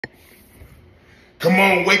Come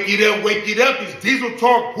on, wake it up, wake it up. It's Diesel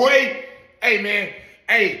Talk, boy. Hey, man.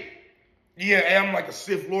 Hey. Yeah, hey, I'm like a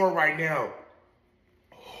Sith Lord right now.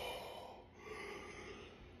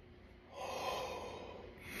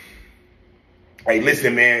 Hey,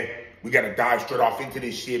 listen, man. We got to dive straight off into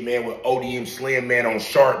this shit, man, with ODM Slim, man, on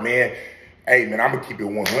Sharp, man. Hey, man, I'm going to keep it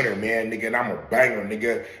 100, man, nigga, and I'm a banger,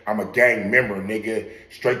 nigga. I'm a gang member, nigga.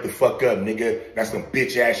 Straight the fuck up, nigga. That's some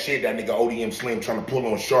bitch-ass shit that nigga ODM Slim trying to pull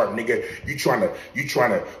on Sharp, nigga.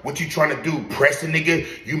 What you trying to do? Press a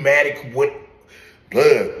nigga? You mad at what?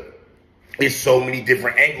 Blood. There's so many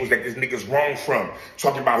different angles that this nigga's wrong from.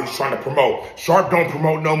 Talking about he's trying to promote. Sharp don't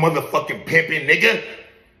promote no motherfucking pimping, nigga.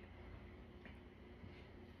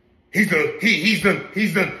 He's done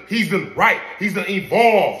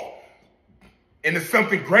evolved into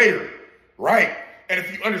something greater, right? And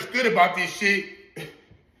if you understood about this shit,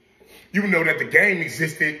 you would know that the game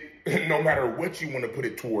existed no matter what you want to put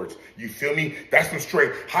it towards. You feel me? That's some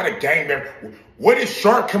straight. How the gang member, what is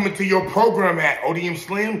Sharp coming to your program at, ODM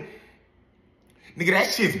Slim? Nigga,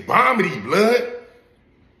 that shit's Bomedy, blood.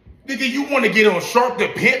 Nigga, you want to get on Sharp the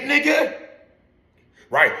pimp, nigga?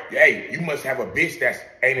 Right. Hey, you must have a bitch that's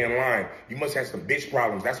ain't in line. You must have some bitch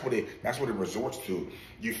problems. That's what it resorts to.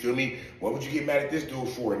 You feel me? What would you get mad at this dude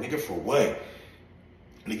for? Nigga, for what?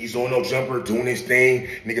 Nigga, he's on no jumper, doing his thing.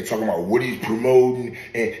 Nigga talking about what he's promoting.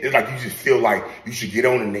 And it's like you just feel like you should get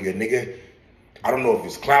on a nigga. I don't know if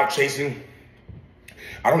it's clout chasing.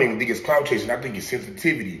 I don't even think it's clout chasing. I think it's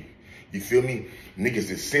sensitivity. You feel me?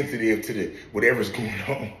 Niggas is sensitive to the whatever's going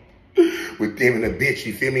on with them and the bitch,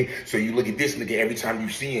 you feel me? So you look at this nigga every time you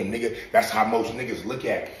see him, nigga. That's how most niggas look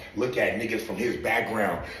at niggas from his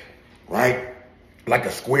background, right? Like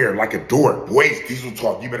a square, like a dork. Boys, Diesel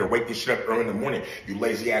Talk. You better wake this shit up early in the morning. You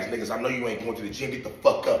lazy ass niggas. I know you ain't going to the gym. Get the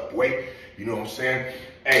fuck up, boy. You know what I'm saying?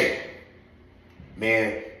 Hey,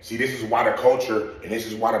 man, see, this is why the culture, and this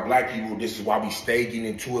is why the black people, this is why we stay getting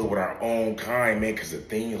into it with our own kind, man, because of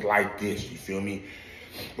things like this, you feel me?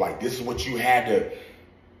 Like, this is what you had to,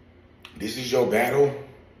 this is your battle.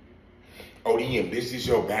 ODM, this is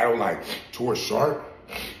your battle, like, towards Sharp.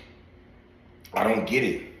 I don't get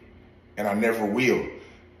it, and I never will.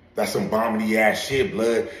 That's some Bomedy ass shit,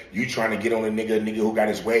 blood. You trying to get on a nigga who got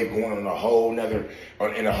his wave going on in a whole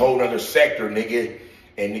nother sector, nigga.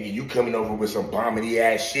 And nigga, you coming over with some Bomedy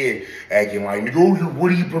ass shit, acting like, nigga, oh,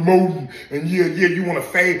 what are you promoting? And yeah, you want to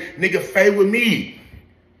fade? Nigga, fade with me.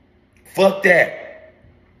 Fuck that.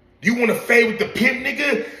 You want to fade with the pimp,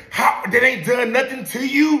 nigga? How, that ain't done nothing to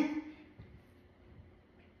you?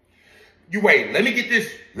 You wait, let me get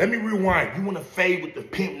this. Let me rewind. You want to fade with the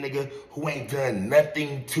pimp, nigga, who ain't done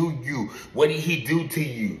nothing to you. What did he do to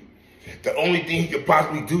you? The only thing he could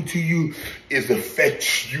possibly do to you is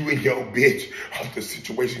affect you and your bitch off the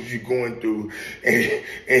situations you're going through. And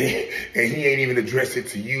he ain't even addressed it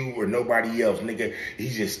to you or nobody else, nigga.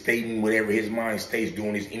 He's just stating whatever his mind states,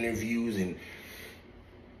 doing his interviews and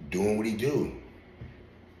doing what he do.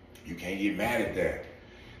 You can't get mad at that.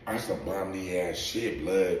 That's some Bomedy ass shit,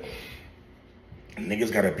 blood.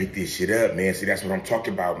 Niggas gotta pick this shit up, man. See, that's what I'm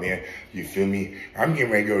talking about, man. You feel me? I'm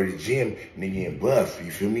getting ready to go to the gym, nigga, and buff.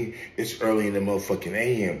 You feel me? It's early in the motherfucking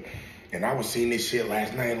AM. And I was seeing this shit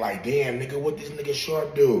last night like, damn, nigga, what this nigga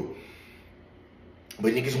Sharp do?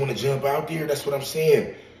 But niggas want to jump out there? That's what I'm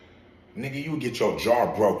saying. Nigga, you would get your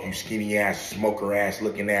jaw broke, you skinny ass, smoker ass,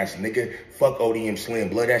 looking ass nigga. Fuck ODM Slim,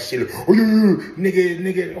 blood that shit. Oh, yeah,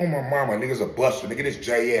 nigga, oh my mama, nigga's a buster. Nigga, this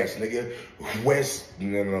JS, nigga. West,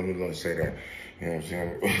 no, I'm gonna say that. You know what I'm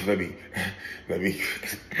saying? Let me.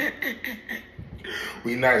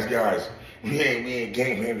 We nice guys. We ain't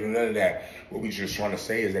gangbangers or none of that. What we just trying to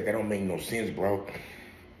say is that don't make no sense, bro.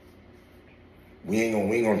 We ain't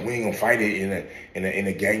gonna fight it in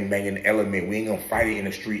a gangbanging element. We ain't gonna fight it in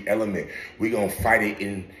a street element. We gonna fight it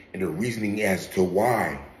in the reasoning as to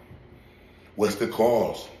why. What's the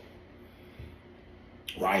cause?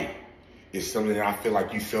 Right. It's something that I feel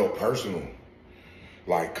like you felt personal.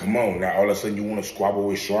 Like, come on, now all of a sudden you want to squabble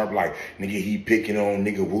with Sharp, like, nigga, he picking on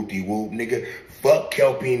nigga whoop-de-whoop, nigga. Fuck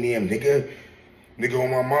Kelpie and them, nigga. Nigga, on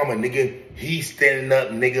my mama, nigga, he's standing up,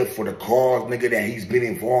 nigga, for the cause, nigga, that he's been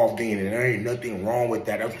involved in, and there ain't nothing wrong with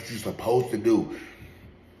that. That's what you're supposed to do.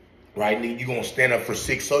 Right, nigga, you gonna stand up for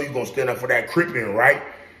 6-0, you gonna stand up for that crippin', right?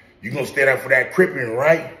 You gonna stand up for that crippin',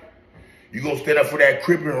 right? You gonna stand up for that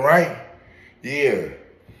crippin', right? Yeah,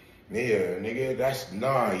 nigga, that's,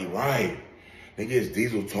 nah, you right. Nigga, it's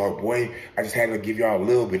Diesel Talk, boy. I just had to give y'all a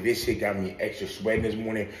little bit. This shit got me extra sweating this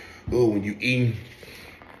morning. Ooh, when you eating.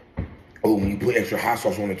 Ooh, when you put extra hot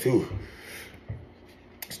sauce on it, too.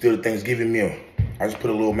 Still the Thanksgiving meal. I just put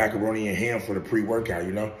a little macaroni and ham for the pre-workout,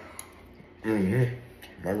 you know?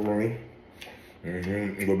 Macaroni. A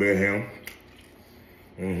little bit of ham.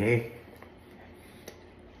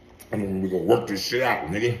 We gonna work this shit out,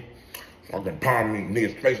 nigga. I can palm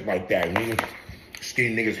these niggas' face like that, nigga.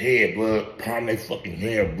 Skin niggas' head, bud. Palm their fucking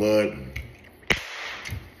head, bud.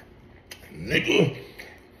 Nigga.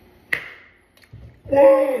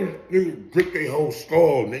 What? Nigga, grip their whole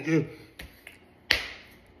skull, nigga.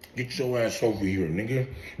 Get your ass over here, nigga.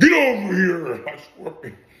 Get over here! I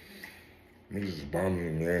swear. Niggas is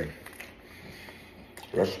bombing, man.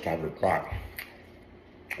 That's the top of the clock.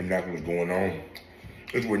 And that's what's going on.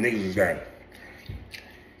 This is where niggas is at.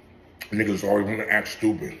 Niggas always want to act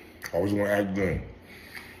stupid. Always want to act dumb.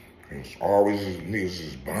 And it's always niggas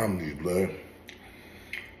is bombing these blood.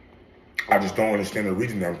 I just don't understand the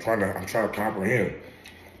reason. I'm trying to comprehend.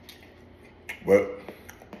 But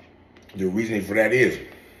the reasoning for that is,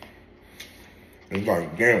 it's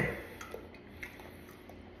like, damn.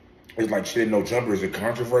 It's like shit, no jumper is a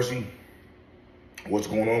controversy. What's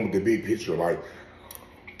going on with the big picture? Like,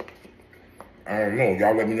 I don't know.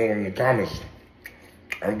 Y'all let me know in the comments.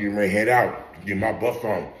 I'm getting ready to head out, get my buff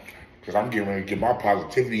on. Because I'm getting ready to get my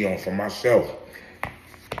positivity on for myself.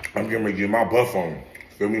 I'm getting ready to get my buff on.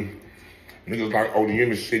 Feel me? Niggas like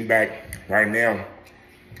ODM is sitting back right now.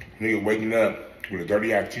 Nigga waking up with a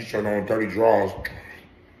dirty ass t-shirt on, dirty drawers.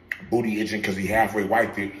 Booty itching because he halfway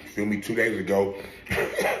wiped it. Feel me? 2 days ago.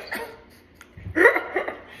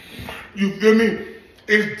 You feel me?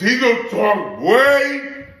 It's Diesel Talk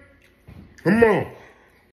way. Come on.